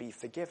sin can be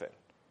forgiven,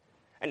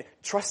 and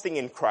trusting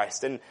in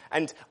Christ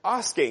and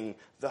asking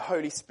the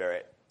Holy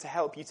Spirit to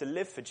help you to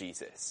live for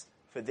Jesus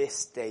for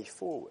this day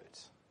forward.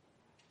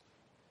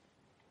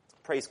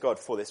 Praise God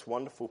for this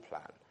wonderful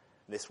plan,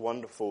 this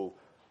wonderful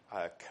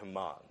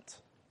command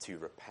to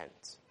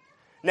repent.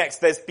 Next,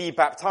 there's be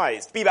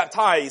baptized. Be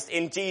baptized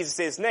in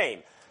Jesus' name.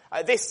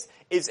 This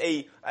is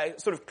a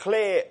sort of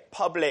clear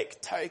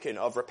public token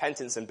of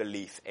repentance and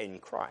belief in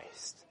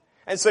Christ.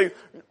 And so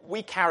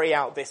we carry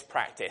out this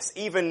practice,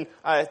 even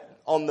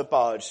on the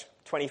barge,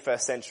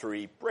 21st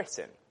century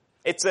Britain.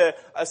 It's a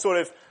sort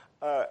of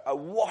a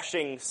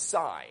washing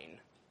sign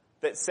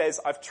that says,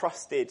 I've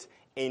trusted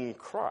in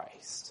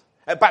Christ.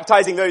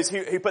 Baptizing those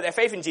who put their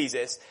faith in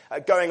Jesus,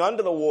 going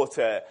under the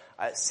water,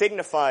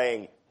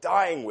 signifying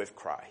dying with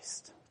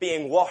Christ,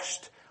 being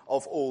washed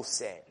of all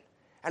sin,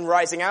 and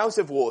rising out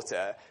of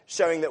water,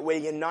 showing that we're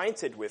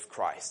united with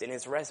Christ in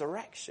his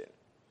resurrection,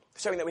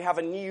 showing that we have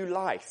a new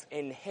life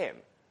in him.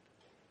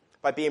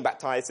 By being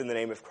baptized in the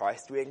name of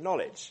Christ, we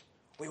acknowledge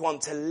we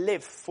want to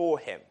live for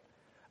him,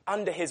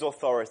 under his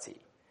authority,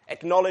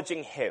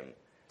 acknowledging him,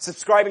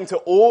 subscribing to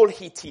all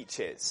he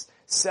teaches,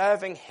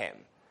 serving him,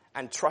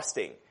 and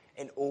trusting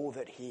in all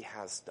that he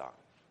has done.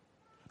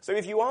 So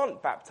if you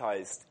aren't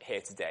baptized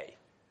here today,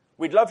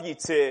 we'd love you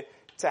to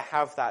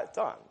have that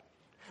done.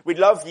 We'd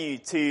love you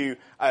to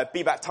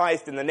be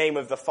baptized in the name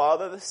of the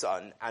Father, the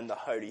Son, and the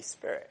Holy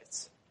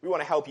Spirit. We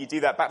want to help you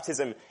do that.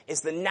 Baptism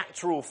is the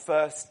natural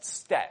first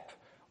step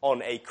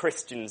on a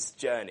Christian's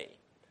journey.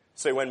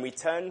 So when we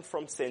turn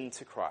from sin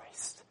to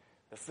Christ,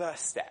 the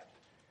first step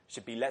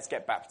should be, let's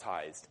get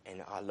baptized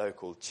in our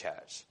local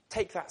church.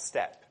 Take that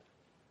step.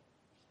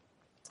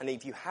 And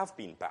if you have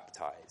been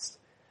baptized,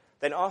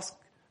 then ask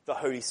the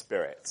Holy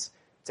Spirit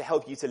to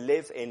help you to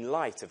live in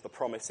light of the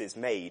promises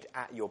made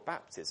at your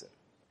baptism.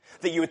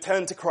 That you would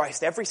turn to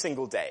Christ every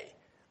single day,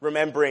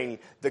 remembering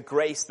the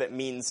grace that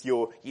means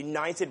you're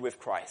united with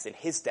Christ in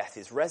his death,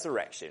 his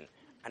resurrection,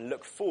 and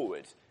look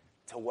forward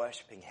to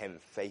worshipping him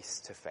face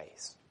to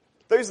face.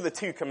 Those are the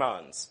two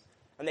commands,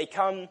 and they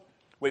come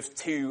with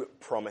two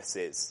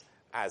promises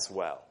as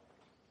well.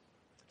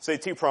 So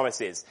two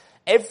promises.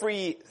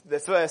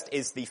 The first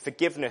is the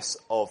forgiveness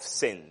of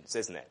sins,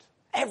 isn't it?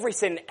 Every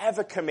sin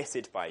ever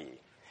committed by you,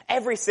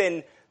 every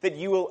sin that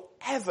you will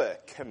ever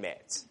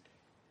commit,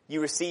 you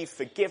receive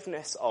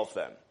forgiveness of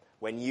them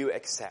when you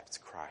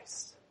accept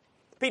Christ.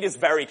 Peter's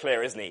very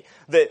clear, isn't he?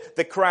 That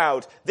the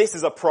crowd, this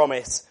is a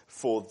promise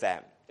for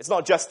them. It's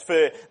not just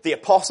for the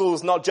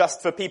apostles, not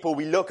just for people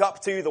we look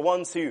up to, the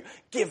ones who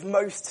give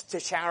most to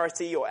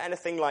charity or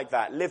anything like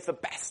that, live the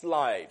best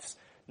lives.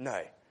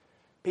 No.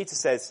 Peter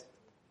says,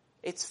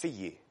 it's for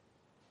you.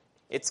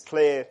 It's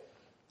clear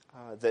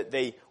that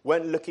they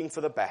weren't looking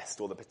for the best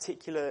or the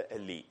particular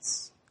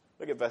elites.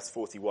 Look at verse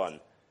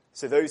 41.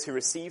 So those who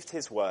received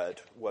his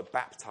word were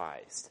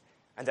baptized,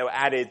 and there were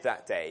added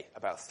that day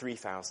about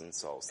 3,000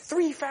 souls.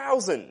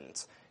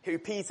 3,000 who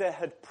Peter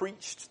had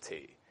preached to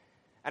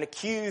and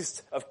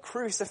accused of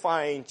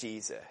crucifying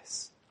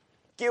Jesus,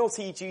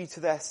 guilty due to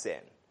their sin.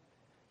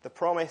 The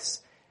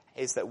promise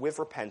is that with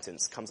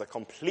repentance comes a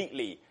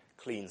completely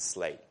clean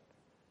slate.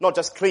 Not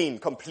just clean,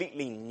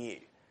 completely new.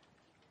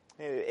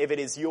 If it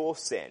is your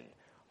sin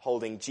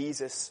holding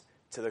Jesus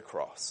to the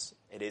cross,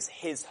 it is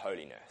his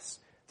holiness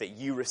that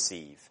you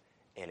receive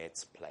in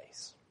its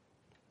place.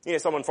 You know,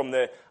 someone from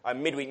the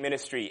midweek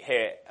ministry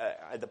here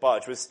at the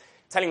Barge was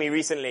telling me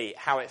recently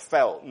how it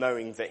felt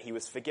knowing that he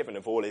was forgiven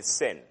of all his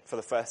sin for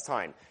the first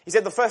time. He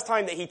said the first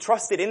time that he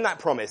trusted in that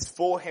promise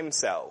for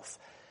himself,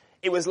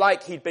 It was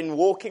like he'd been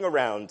walking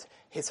around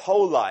his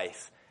whole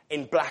life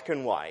in black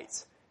and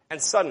white,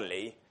 and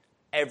suddenly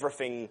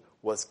everything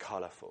was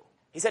colourful.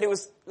 He said it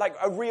was like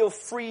a real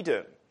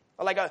freedom,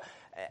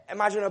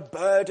 imagine a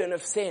burden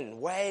of sin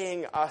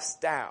weighing us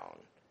down,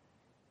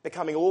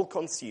 becoming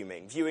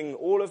all-consuming, viewing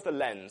all of the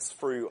lens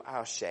through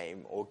our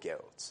shame or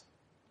guilt.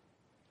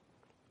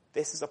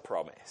 This is a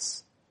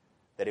promise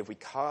that if we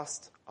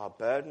cast our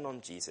burden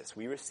on Jesus,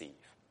 we receive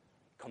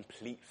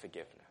complete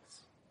forgiveness.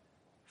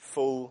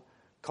 Full,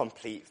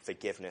 complete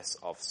forgiveness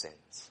of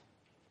sins.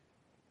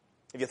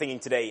 If you're thinking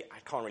today, I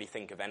can't really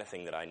think of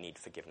anything that I need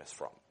forgiveness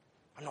from.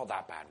 I'm not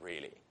that bad,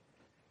 really.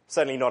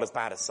 Certainly not as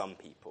bad as some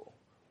people.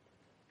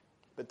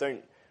 But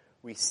don't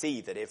we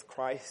see that if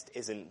Christ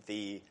isn't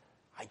the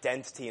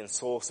identity and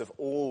source of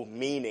all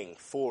meaning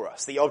for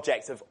us, the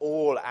object of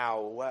all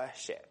our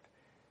worship,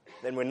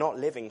 then we're not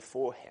living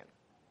for him.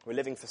 We're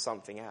living for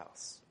something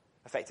else.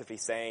 Effectively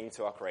saying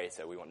to our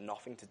Creator, we want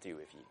nothing to do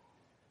with you.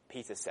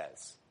 Peter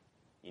says,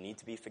 you need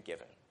to be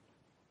forgiven.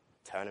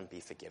 Turn and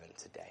be forgiven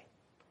today.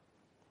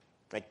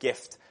 A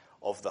gift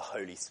of the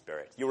Holy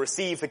Spirit. You'll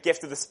receive the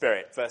gift of the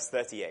Spirit, verse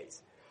 38.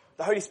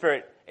 The Holy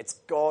Spirit, it's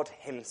God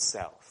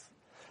himself,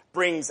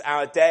 brings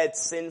our dead,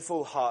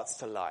 sinful hearts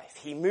to life.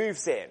 He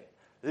moves in,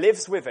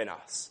 lives within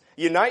us,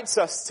 unites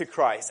us to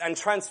Christ, and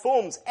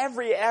transforms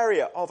every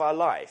area of our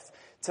life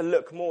to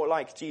look more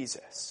like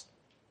Jesus.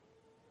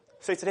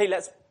 So today,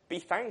 let's be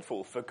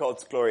thankful for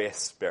God's glorious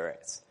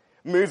Spirit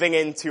moving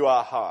into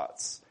our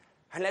hearts.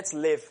 And let's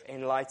live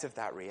in light of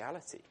that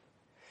reality.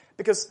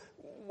 Because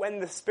when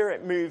the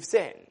Spirit moves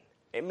in,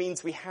 it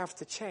means we have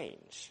to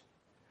change.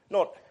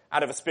 Not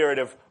out of a spirit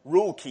of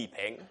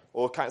rule-keeping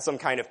or some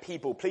kind of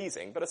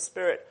people-pleasing, but a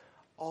spirit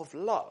of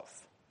love.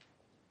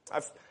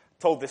 I've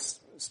told this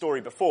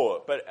story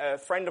before, but a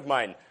friend of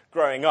mine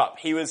growing up,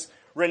 he was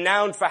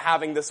renowned for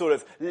having the sort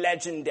of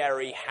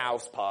legendary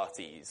house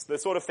parties, the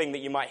sort of thing that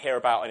you might hear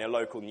about in a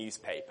local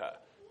newspaper.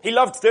 He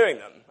loved doing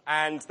them,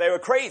 and they were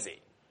crazy.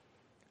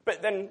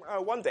 But then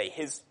one day,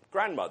 his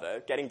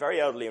grandmother, getting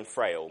very elderly and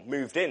frail,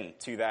 moved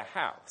into their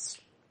house.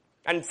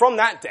 And from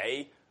that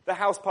day, the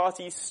house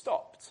parties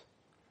stopped.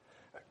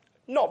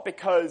 Not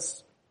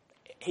because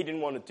he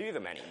didn't want to do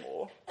them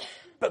anymore,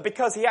 but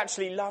because he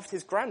actually loved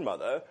his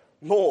grandmother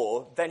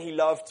more than he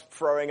loved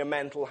throwing a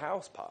mental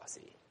house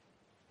party.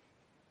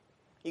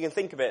 You can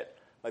think of it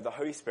like the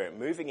Holy Spirit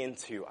moving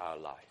into our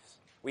lives.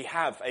 We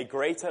have a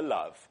greater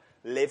love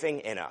living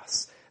in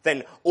us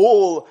than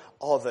all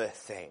other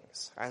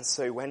things. And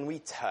so when we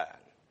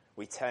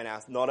turn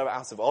out not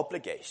out of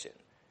obligation,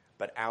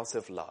 but out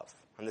of love.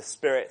 And the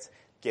Spirit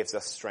gives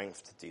us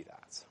strength to do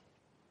that.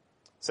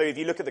 So if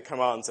you look at the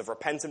commands of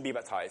repent and be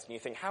baptized, and you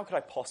think, how could I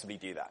possibly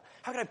do that?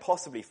 How could I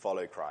possibly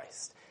follow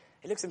Christ?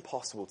 It looks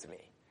impossible to me.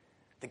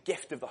 The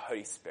gift of the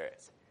Holy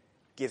Spirit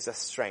gives us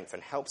strength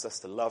and helps us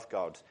to love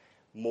God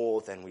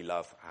more than we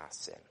love our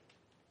sin.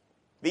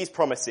 These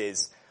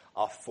promises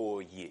are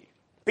for you.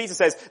 Peter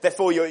says,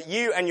 therefore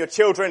you and your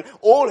children,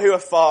 all who are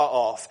far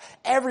off,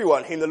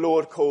 everyone whom the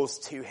Lord calls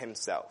to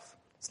himself.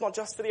 It's not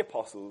just for the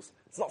apostles.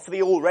 It's not for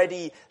the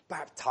already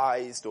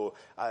baptized,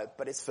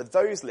 but it's for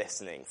those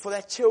listening, for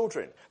their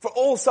children, for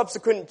all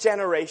subsequent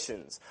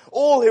generations,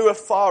 all who are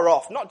far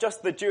off, not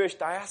just the Jewish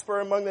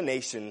diaspora among the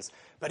nations,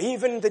 but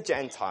even the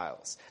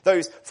Gentiles,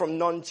 those from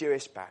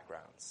non-Jewish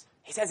backgrounds.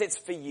 He says it's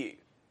for you.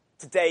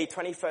 Today,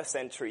 21st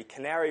century,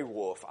 Canary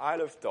Wharf,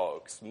 Isle of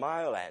Dogs,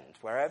 Mile End,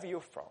 wherever you're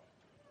from.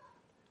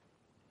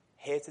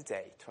 Here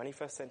today,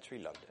 21st century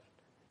London,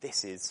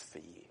 this is for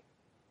you.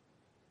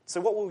 So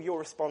what will your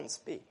response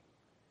be?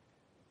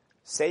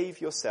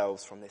 Save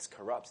yourselves from this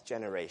corrupt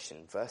generation,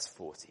 verse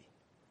 40.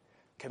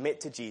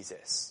 Commit to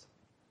Jesus.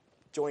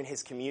 Join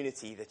his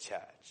community, the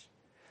church.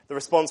 The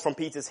response from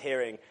Peter's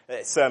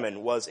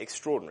sermon was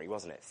extraordinary,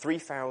 wasn't it?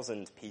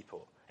 3,000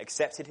 people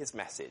accepted his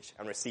message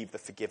and received the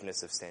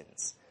forgiveness of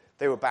sins.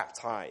 They were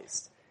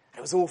baptized. And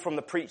it was all from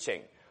the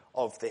preaching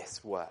of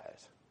this word.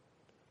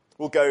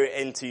 We'll go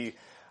into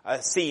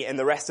see in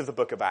the rest of the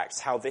book of Acts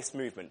how this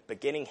movement,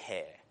 beginning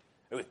here,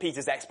 with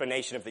Peter's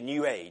explanation of the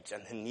new age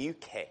and the new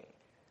king,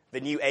 the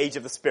new age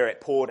of the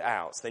Spirit poured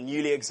out, the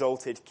newly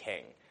exalted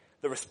king,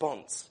 the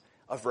response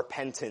of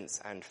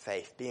repentance and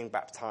faith, being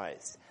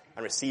baptized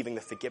and receiving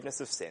the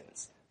forgiveness of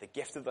sins, the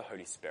gift of the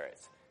Holy Spirit,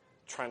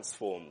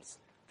 transforms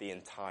the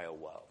entire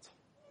world.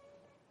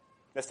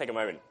 Let's take a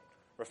moment,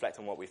 reflect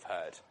on what we've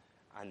heard,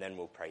 and then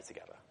we'll pray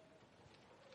together.